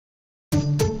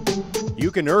You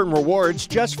can earn rewards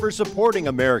just for supporting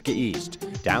America East.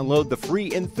 Download the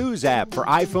free Enthuse app for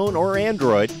iPhone or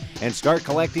Android and start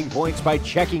collecting points by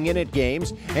checking in at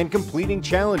games and completing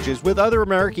challenges with other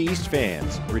America East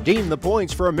fans. Redeem the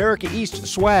points for America East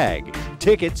swag,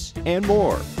 tickets, and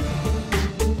more.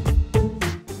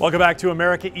 Welcome back to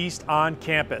America East on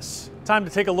campus. Time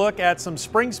to take a look at some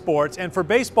spring sports, and for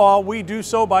baseball, we do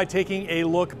so by taking a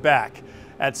look back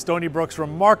at Stony Brook's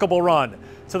remarkable run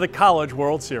to the College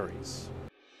World Series.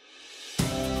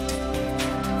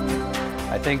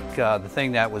 I think the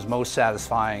thing that was most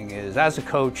satisfying is, as a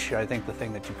coach, I think the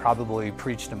thing that you probably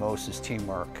preach the most is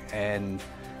teamwork. And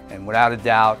without a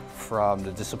doubt, from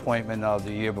the disappointment of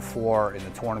the year before in the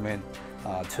tournament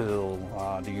to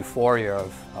the euphoria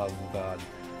of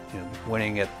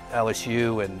winning at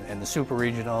LSU and the Super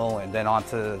Regional and then on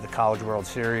to the College World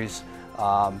Series,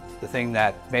 the thing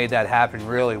that made that happen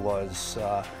really was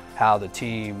how the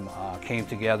team came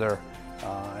together.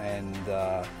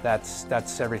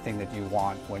 That's everything that you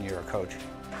want when you're a coach.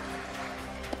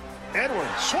 Edwards,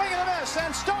 swing and a miss,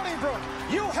 and Stony Brook,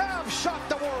 you have shocked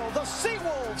the world. The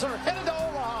Seawolves are headed to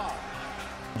Omaha.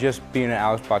 Just being at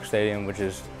Alex Box Stadium, which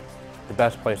is the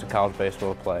best place in college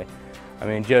baseball to play. I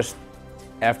mean, just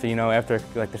after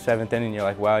like the 7th inning, you're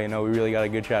like, wow, we really got a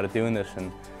good shot at doing this.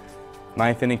 And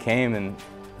 9th inning came, and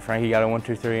Frankie got a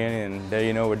 1-2-3 inning, and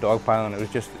there we're dogpiling. It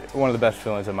was just one of the best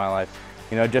feelings of my life.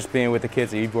 Just being with the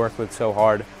kids that you've worked with so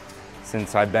hard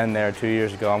since I've been there 2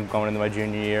 years ago. I'm going into my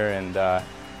junior year, and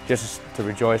just to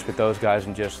rejoice with those guys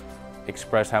and just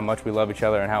express how much we love each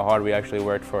other and how hard we actually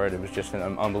worked for it. It was just an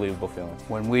unbelievable feeling.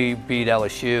 When we beat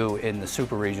LSU in the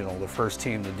Super Regional, the first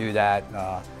team to do that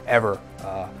ever,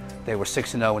 they were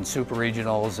 6-0 in Super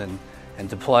Regionals, and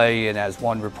to play, and as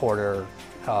one reporter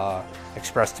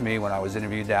expressed to me when I was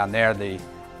interviewed down there, the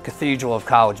cathedral of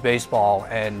college baseball,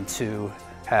 and to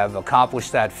have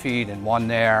accomplished that feat and won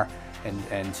there,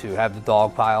 and to have the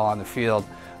dog pile on the field,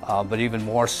 but even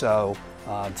more so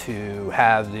to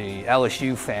have the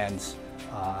LSU fans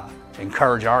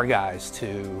encourage our guys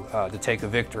to take a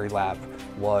victory lap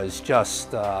was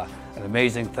just an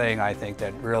amazing thing. I think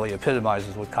that really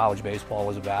epitomizes what college baseball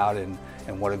was about, and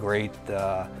what a great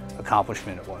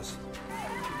accomplishment it was.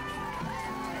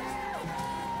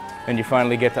 And you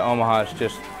finally get to Omaha, it's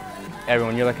just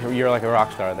everyone, you're like a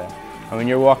rock star there. I mean,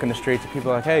 you're walking the streets and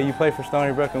people are like, hey, you play for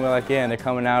Stony Brook? And we're like, yeah, and they're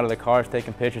coming out of the cars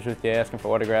taking pictures with you, asking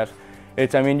for autographs.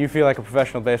 I mean, you feel like a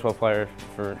professional baseball player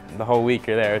for the whole week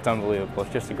you're there. It's unbelievable.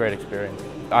 It's just a great experience.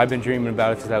 I've been dreaming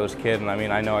about it since I was a kid, and I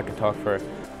mean, I know I could talk for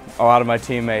a lot of my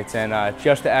teammates, and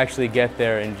just to actually get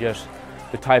there and just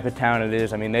the type of town it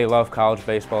is, I mean, they love college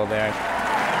baseball there.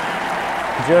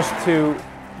 Just to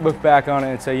look back on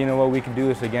it and say, you know what, we can do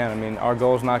this again. I mean, our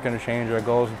goal's not going to change. Our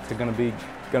goal is going to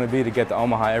be to get to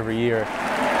Omaha every year.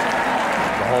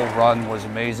 The whole run was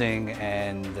amazing,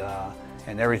 and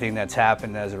everything that's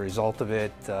happened as a result of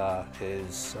it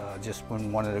is just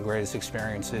been one of the greatest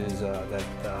experiences that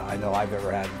I know I've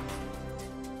ever had.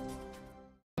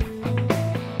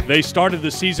 They started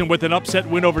the season with an upset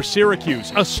win over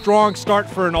Syracuse, a strong start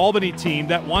for an Albany team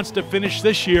that wants to finish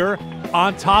this year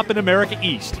on top in America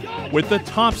East, with the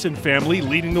Thompson family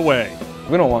leading the way.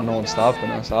 We don't want no one stopping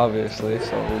us, obviously,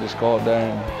 so we just go out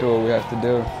there and do what we have to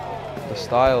do. The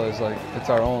style is it's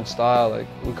our own style.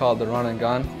 We call it the run and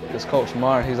gun. Because Coach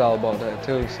Martin, he's all about that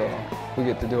too, so we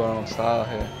get to do our own style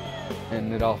here,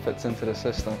 and it all fits into the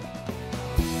system.